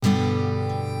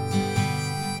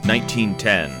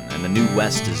1910, and the New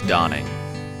West is dawning,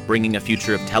 bringing a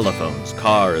future of telephones,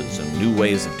 cars, and new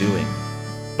ways of doing.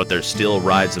 But there still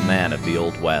rides a man of the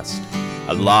Old West,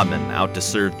 a lawman out to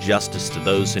serve justice to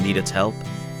those who need its help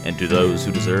and to those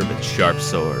who deserve its sharp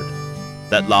sword.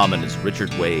 That lawman is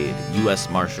Richard Wade, U.S.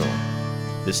 Marshal.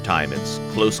 This time it's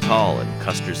Close Call in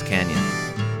Custer's Canyon,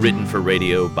 written for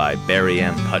radio by Barry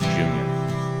M. Putt Jr.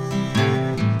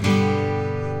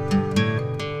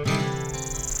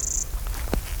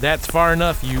 That's far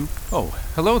enough, you. Oh,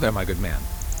 hello there, my good man.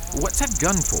 What's that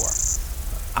gun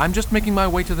for? I'm just making my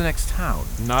way to the next town.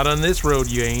 Not on this road,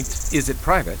 you ain't. Is it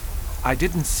private? I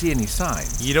didn't see any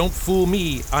signs. You don't fool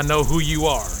me. I know who you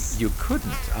are. You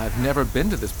couldn't. I've never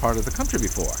been to this part of the country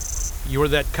before. You're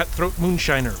that cutthroat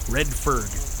moonshiner, Red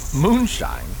Ferg.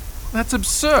 Moonshine? That's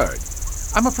absurd.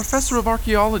 I'm a professor of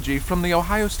archaeology from the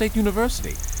Ohio State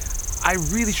University. I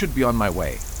really should be on my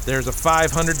way. There's a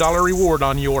 $500 reward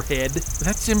on your head.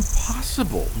 That's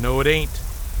impossible. No, it ain't.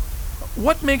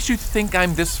 What makes you think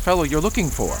I'm this fellow you're looking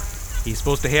for? He's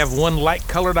supposed to have one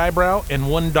light-colored eyebrow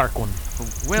and one dark one.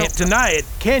 Well, can't deny it,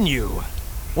 can you?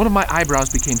 One of my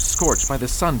eyebrows became scorched by the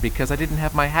sun because I didn't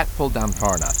have my hat pulled down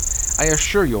far enough. I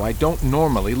assure you, I don't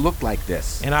normally look like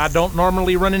this. And I don't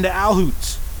normally run into owl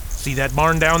hoots. See that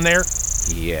barn down there?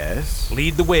 Yes.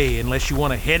 Lead the way unless you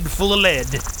want a head full of lead.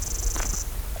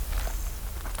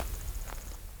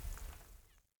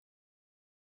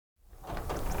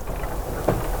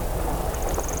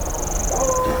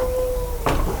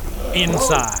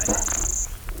 Inside.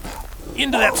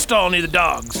 Into that stall near the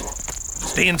dogs.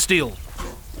 Stand still.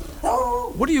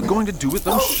 What are you going to do with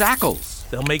those shackles?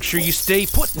 They'll make sure you stay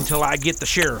put until I get the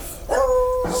sheriff.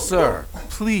 Sir,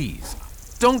 please,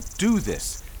 don't do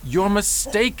this. You're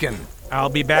mistaken. I'll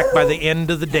be back by the end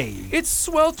of the day. It's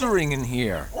sweltering in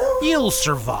here. You'll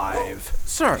survive.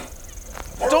 Sir,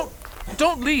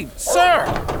 don't leave. Sir!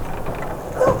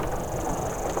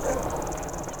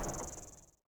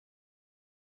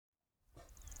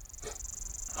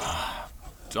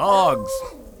 Dogs,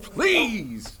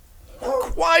 please,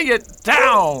 quiet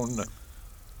down.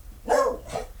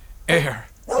 Air.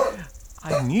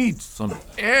 I need some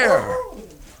air.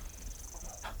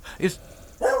 Is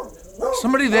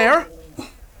somebody there?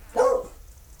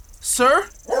 Sir?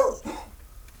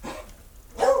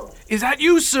 Is that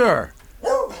you, sir?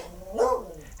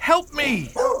 Help me.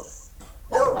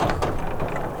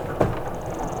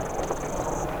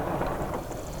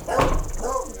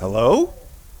 Hello?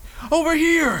 Over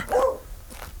here!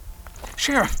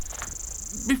 Sheriff,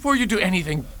 before you do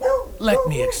anything, let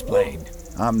me explain.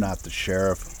 I'm not the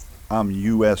sheriff. I'm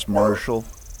U.S. Marshal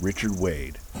Richard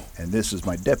Wade, and this is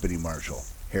my deputy marshal,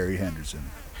 Harry Henderson.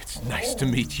 It's nice to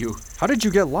meet you. How did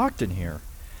you get locked in here?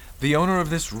 The owner of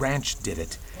this ranch did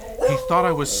it. He thought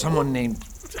I was someone named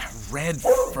Red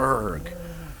Ferg.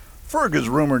 Ferg is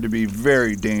rumored to be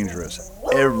very dangerous.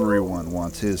 Everyone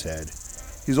wants his head.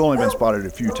 He's only been spotted a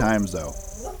few times, though.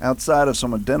 Outside of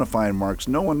some identifying marks,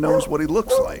 no one knows what he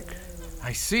looks like.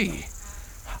 I see.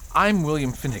 I'm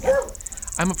William Finnegan.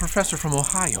 I'm a professor from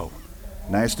Ohio.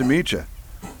 Nice to meet you.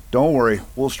 Don't worry,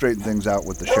 we'll straighten things out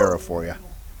with the sheriff for you.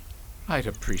 I'd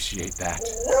appreciate that.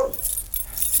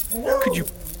 Could you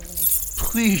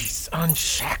please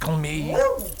unshackle me?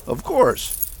 Of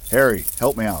course. Harry,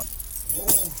 help me out.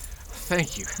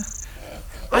 Thank you.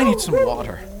 I need some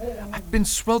water. I've been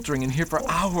sweltering in here for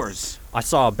hours. I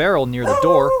saw a barrel near the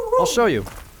door. I'll show you.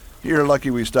 You're lucky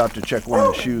we stopped to check one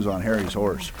of the shoes on Harry's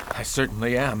horse. I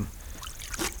certainly am.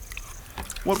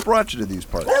 What brought you to these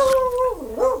parts?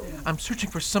 I'm searching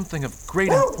for something of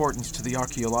great importance to the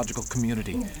archaeological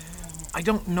community. I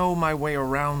don't know my way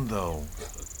around, though.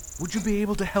 Would you be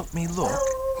able to help me look?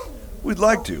 We'd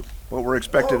like to, but we're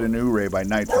expected in Ouray by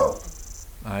nightfall.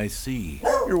 I see.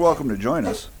 You're welcome to join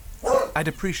us. I'd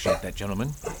appreciate that,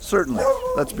 gentlemen. Certainly.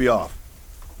 Let's be off.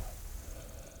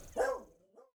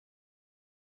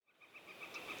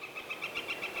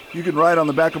 You can ride on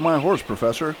the back of my horse,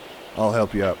 Professor. I'll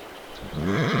help you up.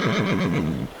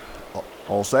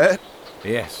 All set?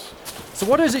 Yes. So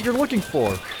what is it you're looking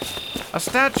for? A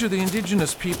statue the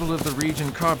indigenous people of the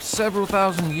region carved several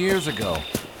thousand years ago.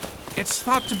 It's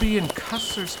thought to be in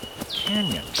Custer's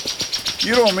Canyon.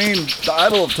 You don't mean the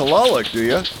idol of Tlaloc, do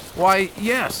you? Why,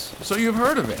 yes. So you've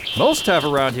heard of it. Most have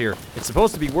around here. It's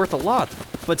supposed to be worth a lot,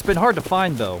 but it's been hard to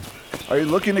find, though. Are you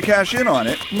looking to cash in on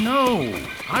it? No.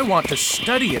 I want to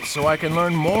study it so I can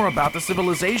learn more about the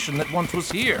civilization that once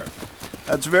was here.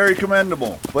 That's very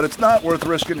commendable, but it's not worth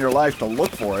risking your life to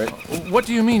look for it. What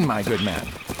do you mean, my good man?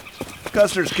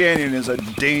 Custer's Canyon is a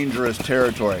dangerous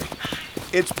territory.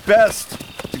 It's best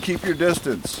to keep your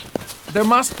distance. There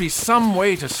must be some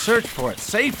way to search for it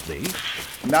safely.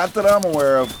 Not that I'm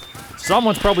aware of.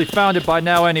 Someone's probably found it by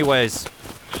now anyways.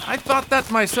 I thought that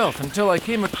myself until I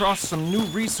came across some new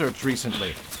research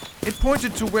recently. It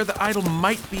pointed to where the idol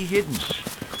might be hidden.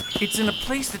 It's in a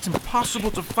place that's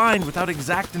impossible to find without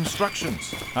exact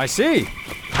instructions. I see.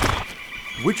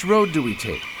 Which road do we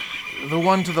take? The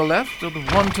one to the left or the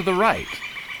one to the right?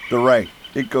 The right.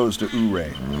 It goes to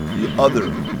Ouray. The other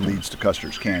leads to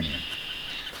Custer's Canyon.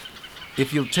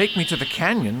 If you'll take me to the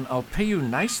canyon, I'll pay you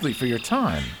nicely for your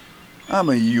time. I'm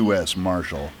a U.S.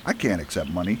 Marshal. I can't accept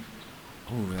money.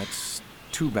 Oh, that's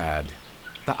too bad.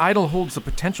 The idol holds the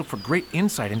potential for great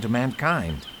insight into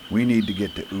mankind. We need to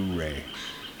get to Ouray.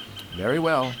 Very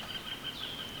well.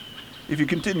 If you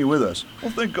continue with us,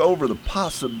 we'll think over the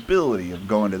possibility of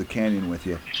going to the canyon with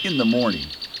you in the morning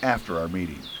after our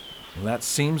meeting. Well, that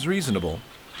seems reasonable.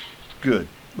 Good.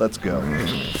 Let's go.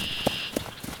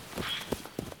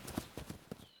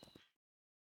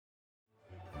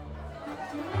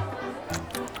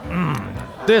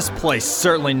 This place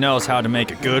certainly knows how to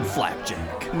make a good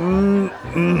flapjack.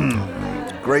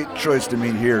 Great choice to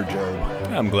meet here,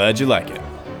 Job. I'm glad you like it.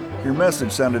 Your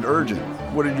message sounded urgent.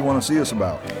 What did you want to see us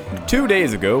about? 2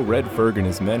 days ago, Red Ferg and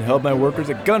his men held my workers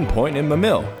at gunpoint in my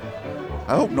mill.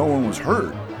 I hope no one was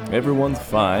hurt. Everyone's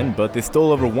fine, but they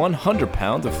stole over 100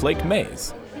 pounds of flaked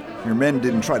maize. Your men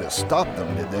didn't try to stop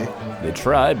them, did they? They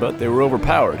tried, but they were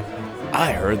overpowered.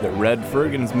 I heard that Red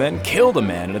Ferg and his men killed a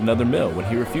man at another mill when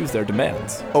he refused their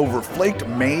demands. Over flaked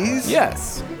maize?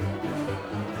 Yes.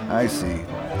 I see.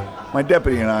 My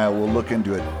deputy and I will look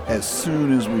into it as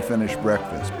soon as we finish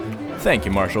breakfast. Thank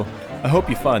you, Marshal. I hope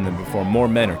you find them before more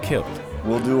men are killed.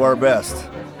 We'll do our best.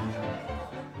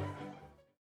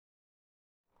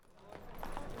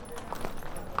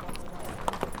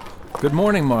 Good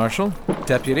morning, Marshal.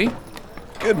 Deputy?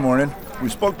 Good morning. We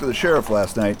spoke to the sheriff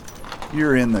last night.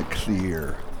 You're in the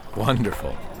clear.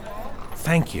 Wonderful.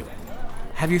 Thank you.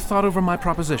 Have you thought over my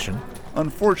proposition?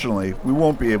 Unfortunately, we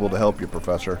won't be able to help you,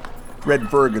 Professor. Red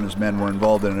Ferg and his men were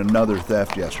involved in another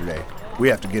theft yesterday. We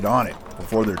have to get on it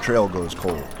before their trail goes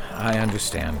cold. I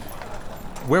understand.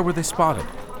 Where were they spotted?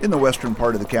 In the western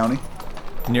part of the county.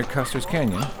 Near Custer's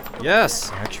Canyon?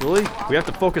 Yes, actually. We have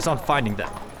to focus on finding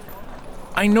them.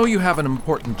 I know you have an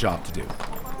important job to do,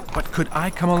 but could I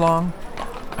come along?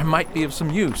 I might be of some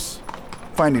use.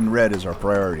 Finding Red is our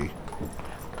priority.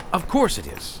 Of course it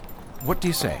is. What do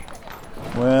you say?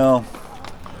 Well,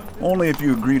 only if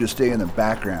you agree to stay in the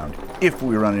background if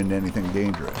we run into anything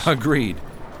dangerous. Agreed.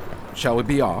 Shall we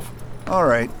be off? All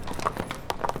right.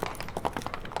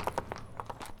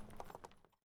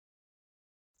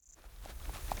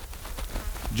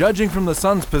 Judging from the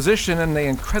sun's position and the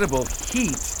incredible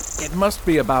heat, it must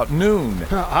be about noon.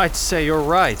 I'd say you're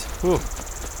right. Whew.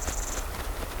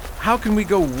 How can we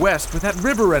go west with that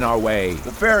river in our way?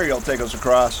 The ferry will take us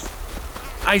across.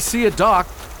 I see a dock,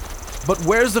 but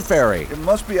where's the ferry? It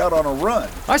must be out on a run.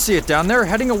 I see it down there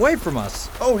heading away from us.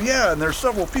 Oh yeah, and there's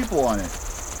several people on it.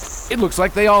 It looks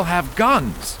like they all have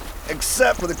guns.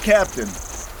 Except for the captain.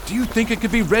 Do you think it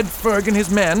could be Red Ferg and his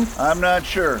men? I'm not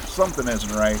sure. Something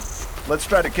isn't right. Let's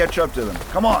try to catch up to them.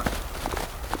 Come on.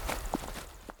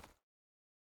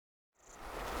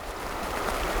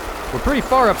 We're pretty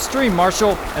far upstream,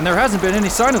 Marshal, and there hasn't been any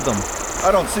sign of them.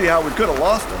 I don't see how we could have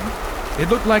lost them. It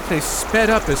looked like they sped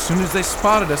up as soon as they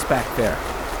spotted us back there.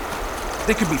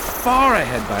 They could be far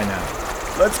ahead by now.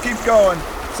 Let's keep going.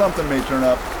 Something may turn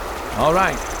up. All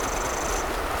right.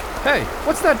 Hey,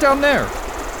 what's that down there?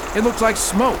 It looks like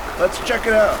smoke. Let's check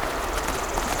it out.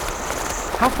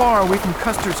 How far are we from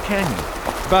Custer's Canyon?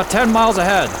 About 10 miles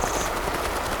ahead.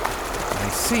 I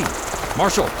see.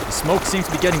 Marshal, the smoke seems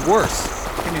to be getting worse.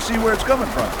 Can you see where it's coming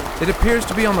from? It appears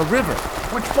to be on the river,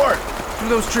 Which part? through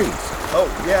those trees. Oh,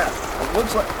 yeah. It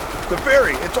looks like the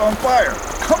ferry. It's on fire.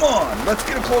 Come on. Let's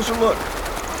get a closer look.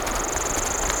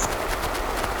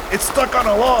 It's stuck on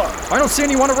a log. I don't see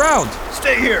anyone around.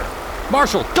 Stay here.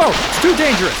 Marshal, don't! It's too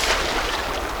dangerous!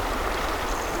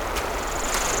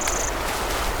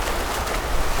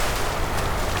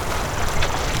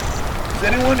 Is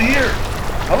anyone here?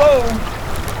 Hello?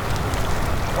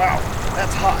 Wow,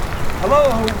 that's hot.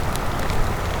 Hello?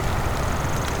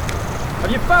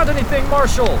 Have you found anything,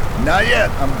 Marshal? Not yet.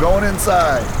 I'm going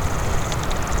inside.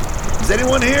 Is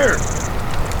anyone here?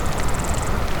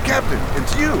 Captain,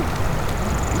 it's you.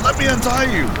 Let me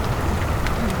untie you.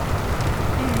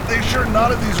 They sure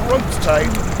knotted these ropes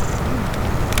tight.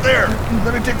 There,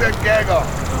 let me take that gag off.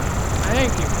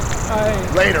 Thank you.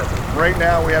 Later. Right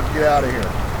now, we have to get out of here.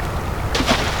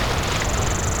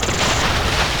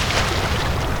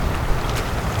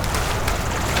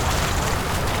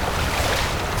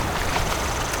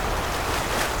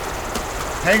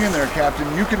 Hang in there, Captain.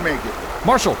 You can make it.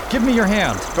 Marshal, give me your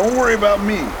hand. Don't worry about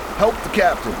me. Help the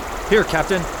captain. Here,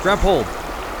 Captain. Grab hold.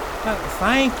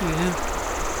 Thank you.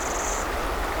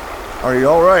 Are you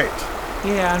all right?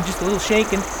 Yeah, I'm just a little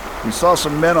shaken. We saw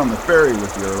some men on the ferry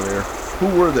with you earlier.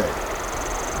 Who were they?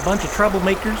 A bunch of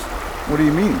troublemakers. What do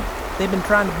you mean? They've been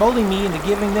trying to bully me into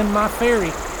giving them my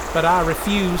ferry, but I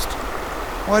refused.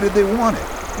 Why did they want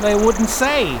it? They wouldn't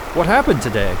say. What happened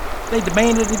today? They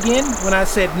demanded it again. When I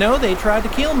said no, they tried to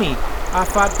kill me. I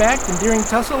fought back, and during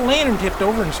tussle, a lantern tipped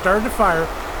over and started a fire.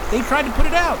 They tried to put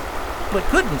it out, but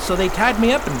couldn't, so they tied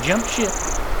me up and jumped ship.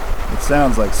 It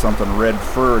sounds like something Red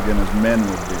Ferg and his men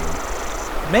would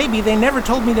do. Maybe. They never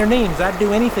told me their names. I'd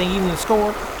do anything, even to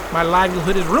score. My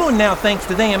livelihood is ruined now thanks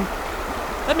to them.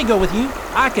 Let me go with you.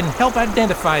 I can help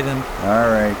identify them. All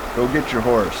right, go get your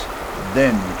horse.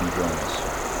 Then you can join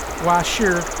us. Why,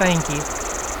 sure, thank you.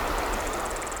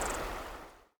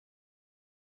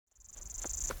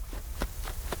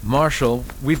 Marshal,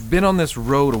 we've been on this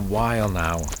road a while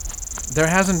now. There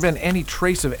hasn't been any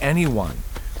trace of anyone.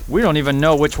 We don't even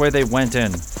know which way they went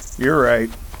in. You're right.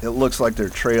 It looks like their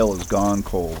trail has gone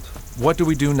cold. What do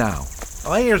we do now?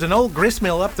 Oh, there's an old grist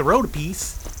mill up the road a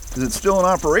piece. Is it still in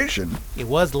operation? It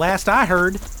was last I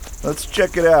heard. Let's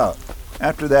check it out.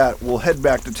 After that, we'll head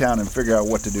back to town and figure out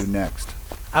what to do next.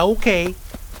 Okay.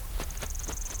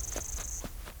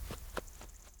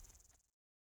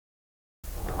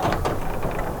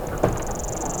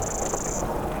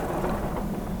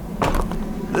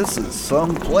 This is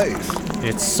some place.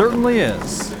 It certainly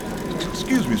is.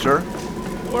 Excuse me, sir.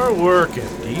 We're working.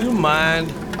 Do you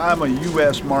mind? I'm a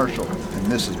U.S. Marshal, and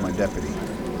this is my deputy.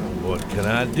 What can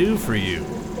I do for you?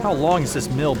 How long has this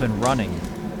mill been running?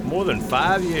 More than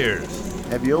 5 years.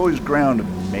 Have you always ground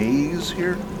maize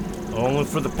here? Only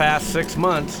for the past 6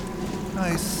 months.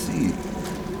 I see.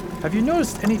 Have you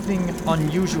noticed anything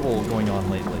unusual going on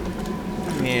lately?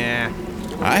 Yeah.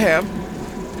 I have.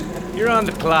 You're on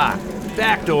the clock.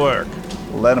 Back to work.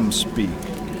 Let him speak.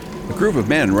 A group of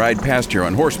men ride past here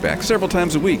on horseback several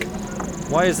times a week.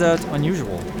 Why is that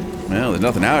unusual? Well, there's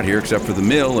nothing out here except for the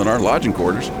mill and our lodging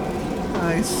quarters.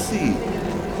 I see.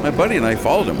 My buddy and I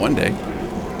followed him one day.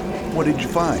 What did you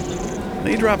find?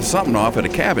 They dropped something off at a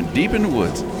cabin deep in the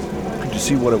woods. Could you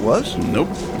see what it was? Nope.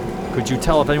 Could you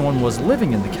tell if anyone was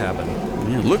living in the cabin?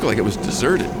 It looked like it was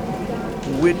deserted.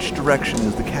 Which direction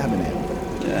is the cabin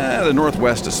in? The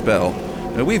northwest a spell.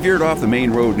 We veered off the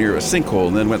main road near a sinkhole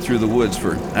and then went through the woods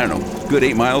for, I don't know, good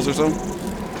 8 miles or so.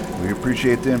 We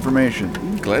appreciate the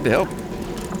information. Glad to help.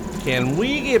 Can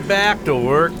we get back to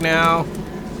work now?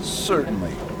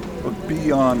 Certainly. But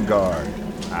be on guard.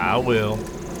 I will.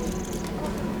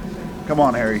 Come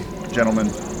on, Harry. Gentlemen,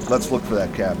 let's look for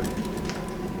that cabin.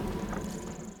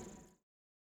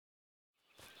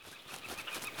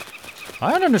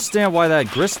 I don't understand why that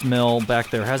grist mill back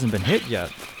there hasn't been hit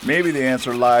yet. Maybe the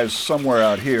answer lies somewhere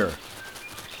out here.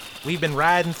 We've been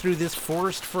riding through this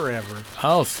forest forever.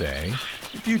 I'll say.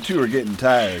 If you two are getting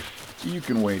tired, you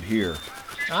can wait here.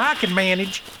 I can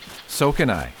manage. So can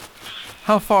I.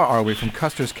 How far are we from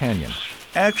Custer's Canyon?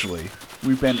 Actually,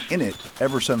 we've been in it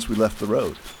ever since we left the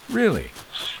road. Really?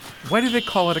 Why do they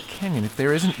call it a canyon if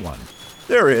there isn't one?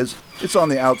 There is. It's on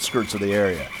the outskirts of the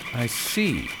area. I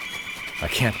see. I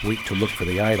can't wait to look for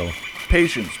the idol.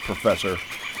 Patience, Professor.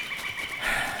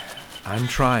 I'm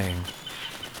trying,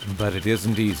 but it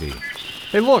isn't easy.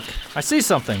 Hey, look! I see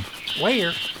something.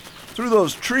 Where? Through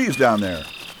those trees down there.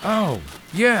 Oh,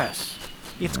 yes.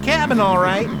 It's cabin, all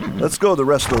right. Let's go the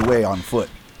rest of the way on foot.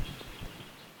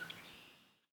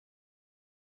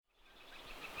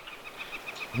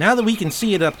 Now that we can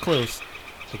see it up close,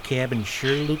 the cabin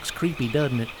sure looks creepy,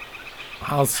 doesn't it?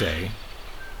 I'll say.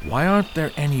 Why aren't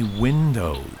there any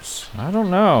windows? I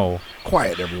don't know.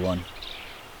 Quiet, everyone.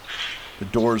 The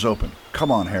door's open.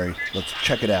 Come on, Harry. Let's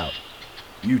check it out.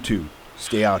 You two,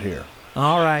 stay out here.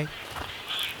 All right.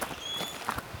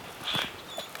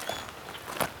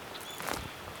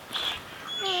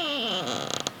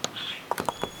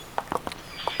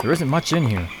 There isn't much in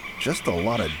here. Just a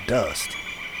lot of dust.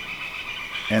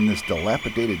 And this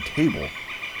dilapidated table.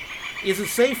 Is it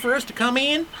safe for us to come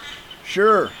in?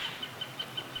 Sure.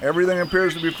 Everything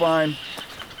appears to be fine.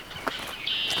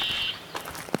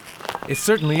 It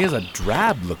certainly is a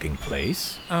drab-looking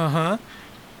place. Uh-huh.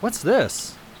 What's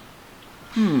this?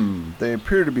 They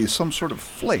appear to be some sort of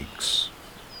flakes.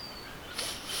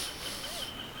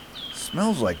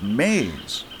 Smells like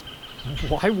maize.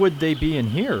 Why would they be in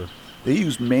here? They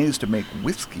used maize to make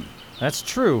whiskey. That's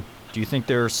true. Do you think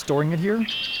they're storing it here?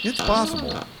 It's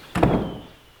possible.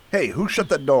 Hey, who shut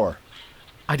that door?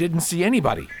 I didn't see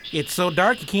anybody. It's so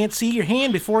dark you can't see your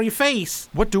hand before your face.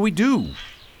 What do we do?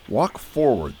 Walk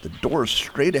forward. The door is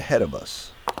straight ahead of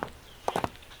us.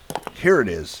 Here it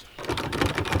is.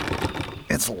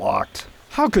 It's locked.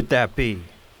 How could that be?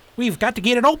 We've got to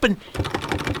get it open.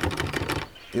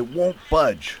 It won't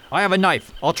budge. I have a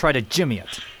knife. I'll try to jimmy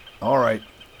it. All right.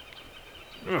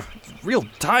 Ugh, it's real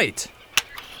tight.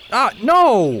 Ah,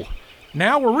 no!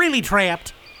 Now we're really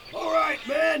trapped. All right,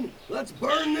 men, let's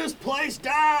burn this place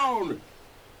down.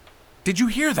 Did you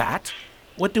hear that?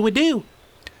 What do we do?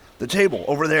 The table,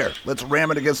 over there. Let's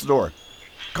ram it against the door.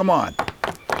 Come on.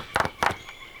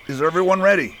 Is everyone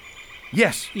ready?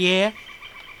 Yes. Yeah.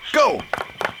 Go!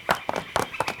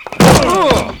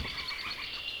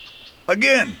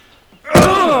 Again.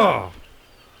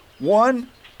 1,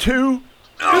 2.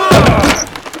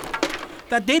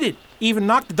 That did it. Even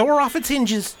knocked the door off its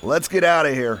hinges. Let's get out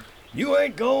of here. You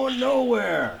ain't going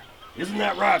nowhere. Isn't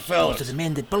that right, To fellas? the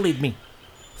men that bullied me.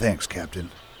 Thanks, Captain.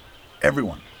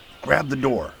 Everyone, grab the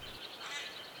door.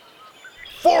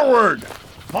 Forward!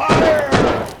 Fire!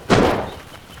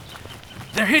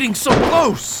 They're hitting so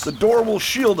close. The door will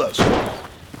shield us.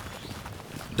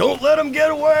 Don't let them get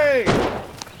away.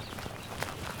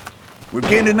 We've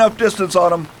gained enough distance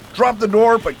on them. Drop the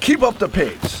door, but keep up the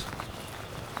pace.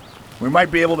 We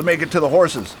might be able to make it to the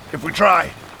horses if we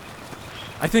try.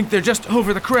 I think they're just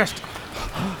over the crest.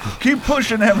 Keep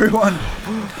pushing, everyone.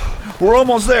 We're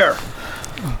almost there.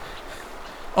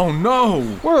 Oh no!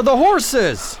 Where are the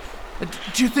horses?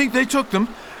 Do you think they took them?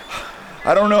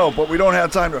 I don't know, but we don't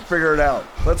have time to figure it out.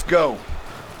 Let's go.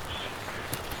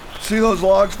 See those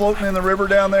logs floating in the river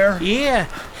down there? Yeah.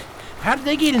 How did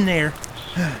they get in there?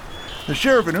 The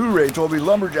sheriff in Ouray told me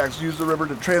lumberjacks use the river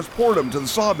to transport them to the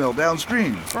sawmill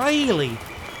downstream. Really?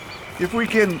 If we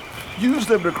can use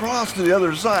them to cross to the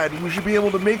other side, we should be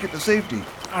able to make it to safety.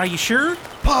 Are you sure?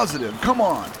 Positive, come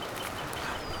on.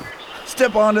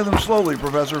 Step onto them slowly,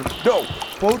 Professor. No,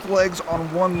 both legs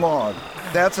on one log.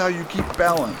 That's how you keep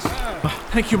balance.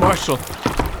 Thank you, Marshal.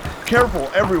 Careful,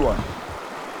 everyone.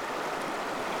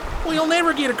 We'll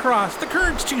never get across. The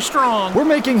current's too strong. We're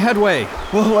making headway.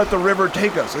 We'll let the river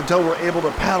take us until we're able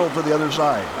to paddle to the other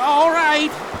side. All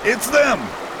right. It's them!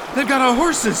 They've got our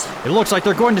horses. It looks like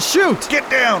they're going to shoot. Get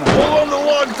down! Hold on to the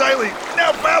log tightly!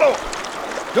 Now paddle!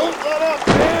 Don't let up,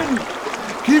 men.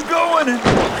 Keep going!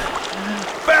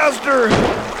 Faster!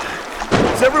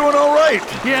 Is everyone all right?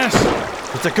 Yes.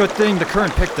 It's a good thing the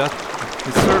current picked up.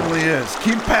 It certainly is.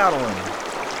 Keep paddling.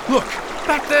 Look,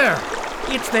 back there.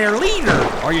 It's their leader.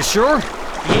 Are you sure?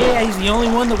 Yeah, he's the only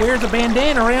one that wears a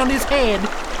bandana around his head.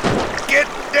 Get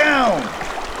down!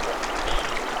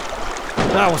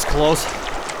 That was close.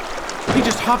 He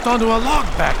just hopped onto a log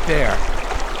back there.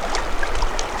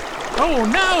 Oh,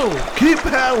 no! Keep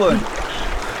paddling!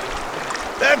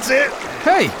 That's it!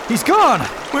 Hey, he's gone.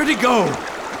 Where'd he go?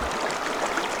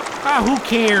 Ah, who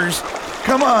cares?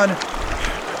 Come on!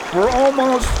 We're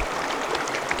almost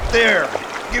there.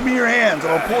 Give me your hands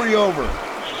and I'll pull you over.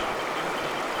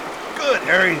 Good,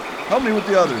 Harry. Help me with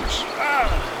the others.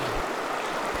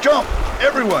 Jump,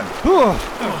 everyone!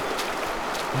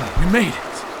 We made it.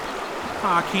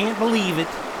 I can't believe it.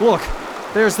 Look,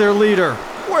 there's their leader,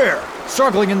 Where?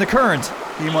 struggling in the current.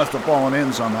 He must have fallen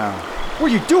in somehow.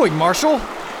 What are you doing, Marshal?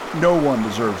 No one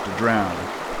deserves to drown.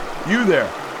 You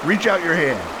there, reach out your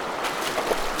hand.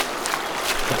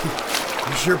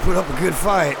 You sure put up a good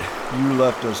fight. You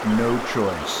left us no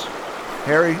choice.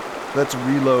 Harry, let's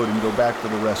reload and go back for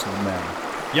the rest of the men.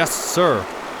 Yes, sir.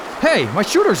 Hey, my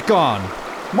shooter's gone.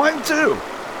 Mine too.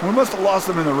 We must have lost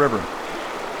them in the river.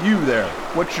 You there,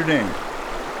 what's your name?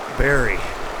 Barry.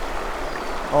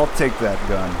 I'll take that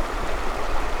gun.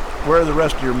 Where are the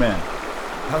rest of your men?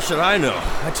 How should I know?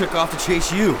 I took off to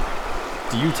chase you.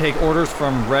 Do you take orders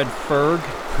from Red Ferg?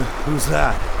 Who's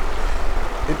that?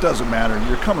 It doesn't matter.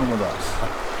 You're coming with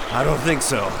us. I don't think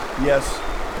so. Yes,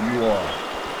 you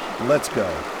are. Let's go.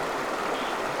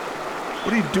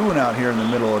 What are you doing out here in the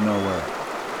middle of nowhere?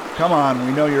 Come on,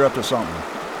 we know you're up to something.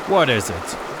 What is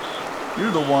it?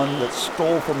 You're the one that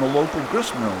stole from the local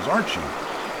grist mills, aren't you?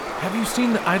 Have you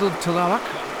seen the idol Tilalak?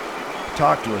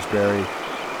 Talk to us, Barry.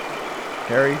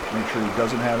 Harry, make sure he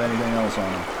doesn't have anything else on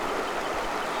him.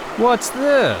 What's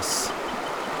this?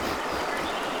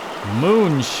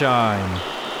 Moonshine.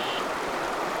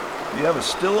 You have a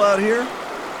still out here?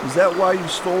 Is that why you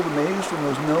stole the maize from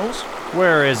those mills?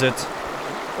 Where is it?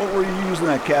 What were you using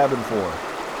that cabin for?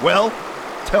 Well,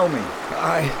 tell me.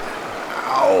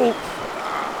 Ow!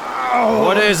 Ow!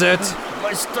 What is it?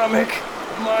 My stomach.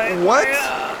 My. What?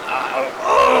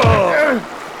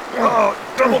 Oh,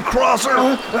 double crosser!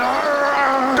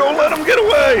 Don't let him get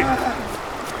away!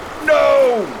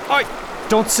 No! I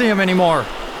don't see him anymore.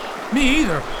 Me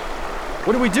either.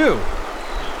 What do we do?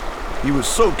 He was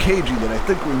so cagey that I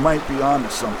think we might be onto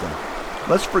something.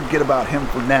 Let's forget about him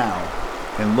for now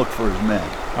and look for his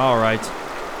men. All right.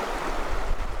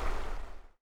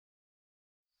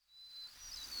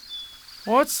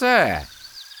 What's that?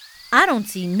 I don't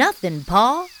see nothing,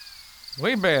 Pa.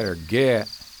 We better get.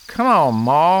 Come on,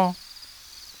 Ma.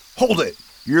 Hold it!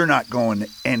 You're not going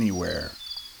anywhere.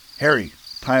 Harry,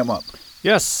 tie him up.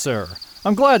 Yes, sir.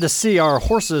 I'm glad to see our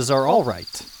horses are all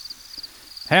right.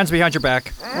 Hands behind your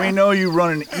back. We know you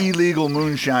run an illegal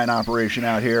moonshine operation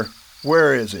out here.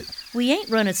 Where is it? We ain't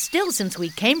run a still since we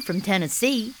came from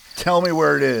Tennessee. Tell me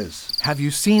where it is. Have you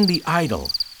seen the idol?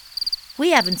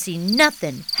 We haven't seen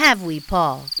nothing, have we,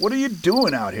 Pa? What are you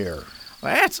doing out here?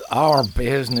 That's our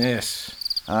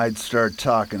business. I'd start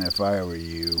talking if I were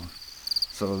you.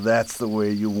 So that's the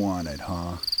way you want it,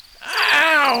 huh?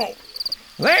 Ow!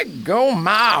 Let go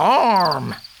my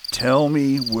arm. Tell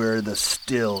me where the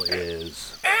still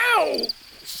is. Ow!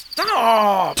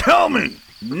 Stop! Tell me!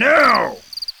 Now!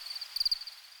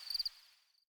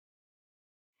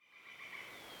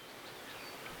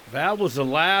 That was the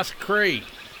last crate.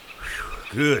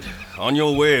 Good. On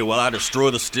your way while I destroy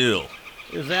the still.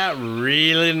 Is that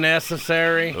really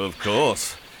necessary? Of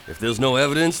course. If there's no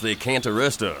evidence, they can't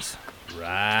arrest us.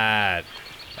 Right.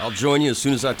 I'll join you as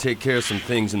soon as I take care of some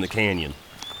things in the canyon.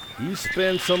 You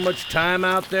spend so much time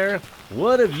out there.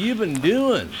 What have you been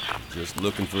doing? Just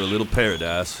looking for a little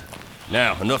paradise.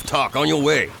 Now, enough talk. On your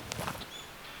way.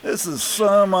 This is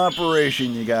some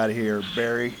operation you got here,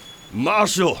 Barry.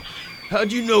 Marshal,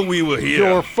 how'd you know we were here?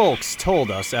 Your folks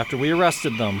told us after we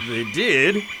arrested them. They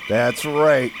did? That's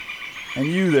right. And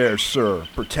you there, sir,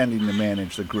 pretending to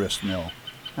manage the grist mill.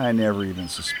 I never even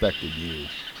suspected you.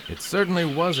 It certainly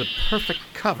was a perfect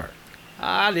cover.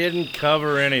 I didn't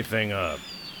cover anything up.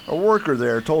 A worker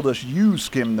there told us you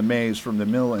skimmed the maize from the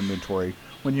mill inventory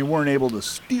when you weren't able to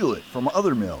steal it from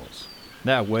other mills.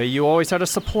 That way you always had a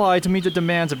supply to meet the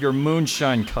demands of your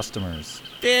moonshine customers.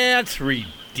 That's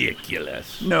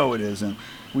ridiculous. No, it isn't.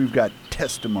 We've got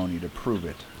testimony to prove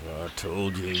it. I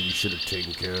told you should have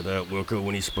taken care of that worker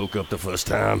when he spoke up the first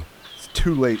time. It's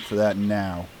too late for that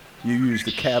now. You used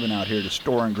the cabin out here to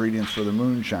store ingredients for the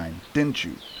moonshine, didn't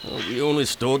you? Well, we only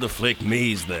stored the flake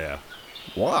maize there.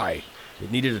 Why?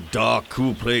 It needed a dark,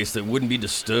 cool place that wouldn't be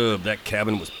disturbed. That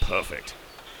cabin was perfect.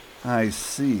 I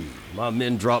see. My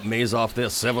men dropped maize off there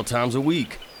several times a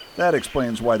week. That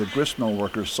explains why the gristmill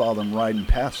workers saw them riding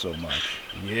past so much.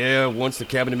 Yeah, once the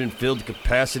cabin had been filled to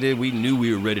capacity, we knew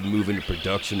we were ready to move into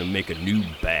production and make a new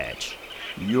batch.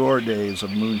 Your days of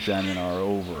moonshining are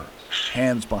over.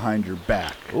 Hands behind your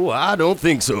back. Oh, I don't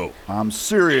think so. I'm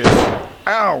serious.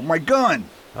 Ow, my gun!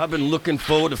 I've been looking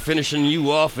forward to finishing you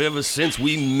off ever since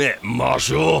we met,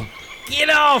 Marshal. Get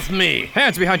off me!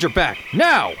 Hands behind your back,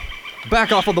 now!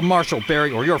 Back off of the marshal,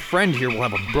 Barry, or your friend here will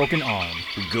have a broken arm.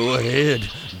 Go ahead,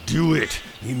 do it.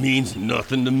 He means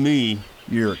nothing to me.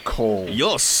 You're cold.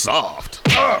 You're soft.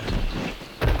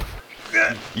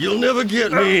 You'll never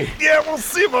get me. Yeah, we'll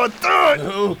see about that!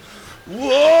 Oh.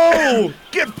 Whoa!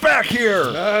 Get back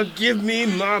here! Give me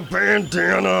my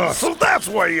bandana. So that's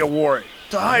why you wore it,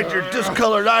 to hide your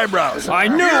discolored eyebrows. I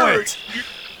knew it!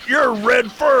 You're Red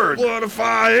Ferg. What if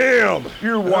I am?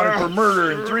 You're wanted for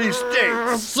murder in 3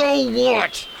 states. So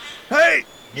what? Hey,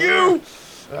 you!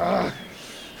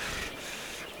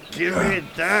 Give me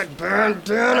that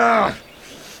bandana.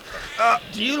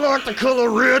 Do you like the color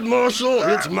red, Marshal?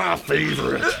 It's my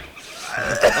favorite.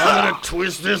 I'm gonna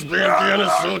twist this bandana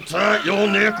so tight your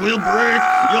neck will break.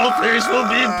 Your face will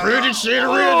be a pretty shade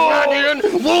of red by then,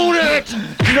 won't it?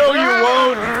 No, you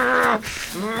won't.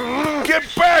 Get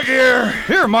back here!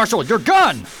 Here, Marshal, your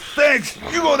gun! Thanks.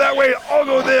 You go that way, I'll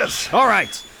go this. All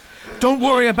right. Don't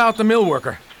worry about the mill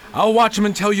worker. I'll watch him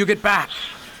until you get back.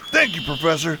 Thank you,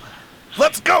 Professor.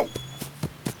 Let's go!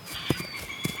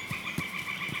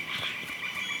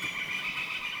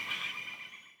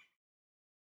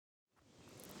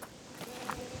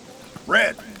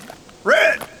 Red!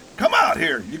 Red! Come out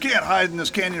here! You can't hide in this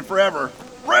canyon forever.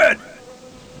 Red!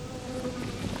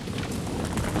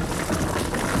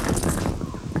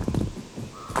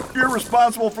 You're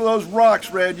responsible for those rocks,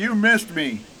 Red. You missed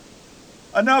me.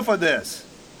 Enough of this.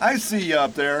 I see you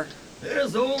up there.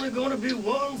 There's only gonna be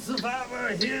one survivor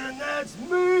here, and that's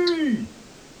me!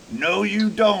 No, you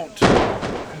don't.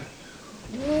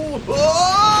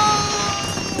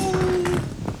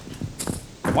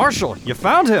 Marshal, you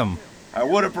found him! I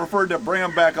would have preferred to bring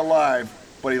him back alive,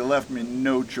 but he left me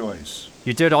no choice.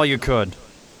 You did all you could.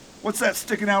 What's that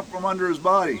sticking out from under his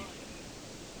body?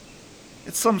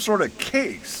 It's some sort of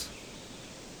case.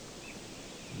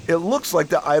 It looks like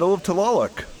the idol of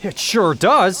Tlaloc. It sure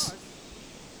does.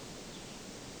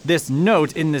 This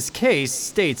note in this case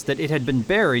states that it had been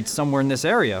buried somewhere in this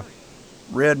area.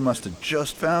 Red must have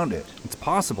just found it. It's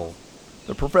possible.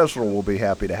 The professor will be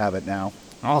happy to have it now.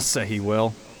 I'll say he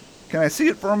will. Can I see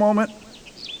it for a moment?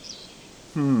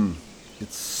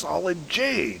 It's solid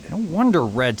jade. No wonder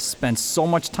Red spent so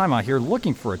much time out here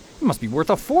looking for it. It must be worth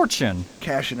a fortune.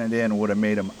 Cashing it in would have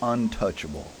made him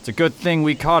untouchable. It's a good thing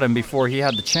we caught him before he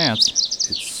had the chance.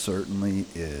 It certainly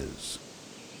is.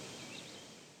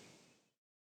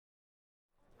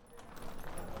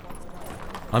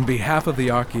 On behalf of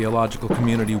the archaeological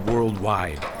community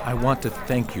worldwide, I want to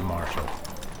thank you, Marshal,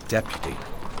 Deputy,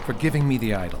 for giving me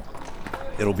the idol.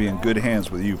 It'll be in good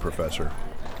hands with you, Professor.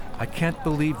 I can't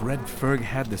believe Red Ferg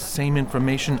had the same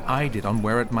information I did on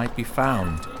where it might be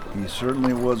found. He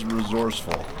certainly was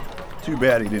resourceful. Too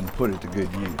bad he didn't put it to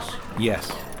good use.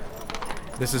 Yes.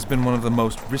 This has been one of the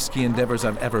most risky endeavors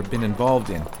I've ever been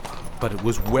involved in, but it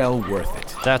was well worth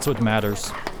it. That's what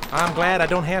matters. I'm glad I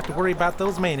don't have to worry about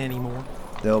those men anymore.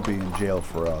 They'll be in jail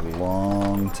for a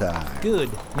long time. Good.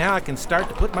 Now I can start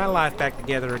to put my life back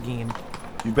together again.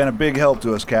 You've been a big help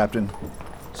to us, Captain.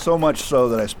 So much so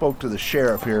that I spoke to the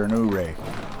sheriff here in Ouray.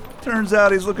 Turns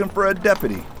out he's looking for a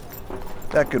deputy.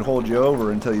 That could hold you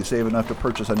over until you save enough to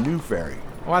purchase a new ferry.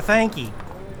 Well, thank you.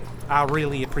 I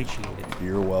really appreciate it.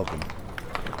 You're welcome.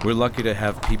 We're lucky to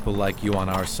have people like you on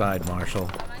our side, Marshal.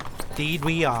 Indeed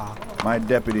we are. My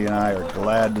deputy and I are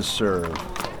glad to serve.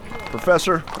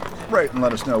 Professor, write and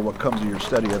let us know what comes of your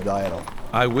study of the idol.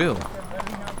 I will.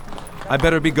 I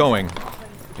better be going.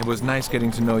 It was nice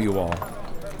getting to know you all.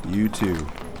 You too.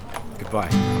 Goodbye.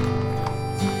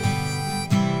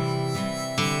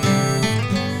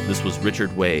 This was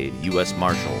Richard Wade, U.S.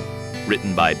 Marshal,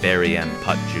 written by Barry M.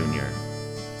 Putt, Jr.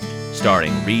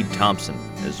 Starring Reed Thompson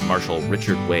as Marshal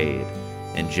Richard Wade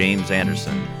and James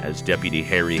Anderson as Deputy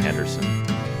Harry Henderson.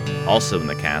 Also in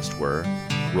the cast were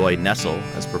Roy Nessel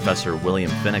as Professor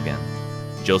William Finnegan,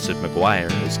 Joseph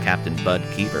McGuire as Captain Bud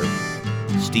Keever,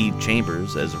 Steve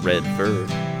Chambers as Red Ferg,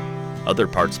 other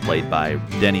parts played by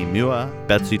Denny Mua,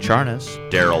 Betsy Charnas,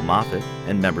 Daryl Moffat,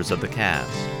 and members of the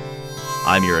cast.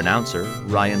 I'm your announcer,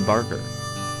 Ryan Barker.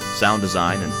 Sound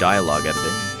design and dialogue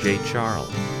editing, Jay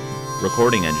Charles.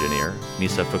 Recording engineer,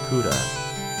 Misa Fukuda.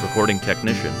 Recording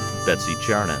technician, Betsy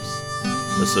Charnas.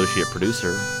 Associate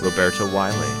producer, Roberta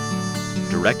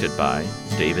Wiley. Directed by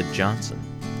David Johnson.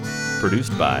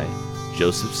 Produced by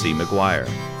Joseph C. McGuire.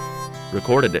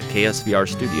 Recorded at KSVR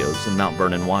Studios in Mount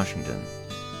Vernon, Washington.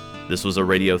 This was a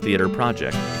Radio Theater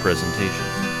Project presentation.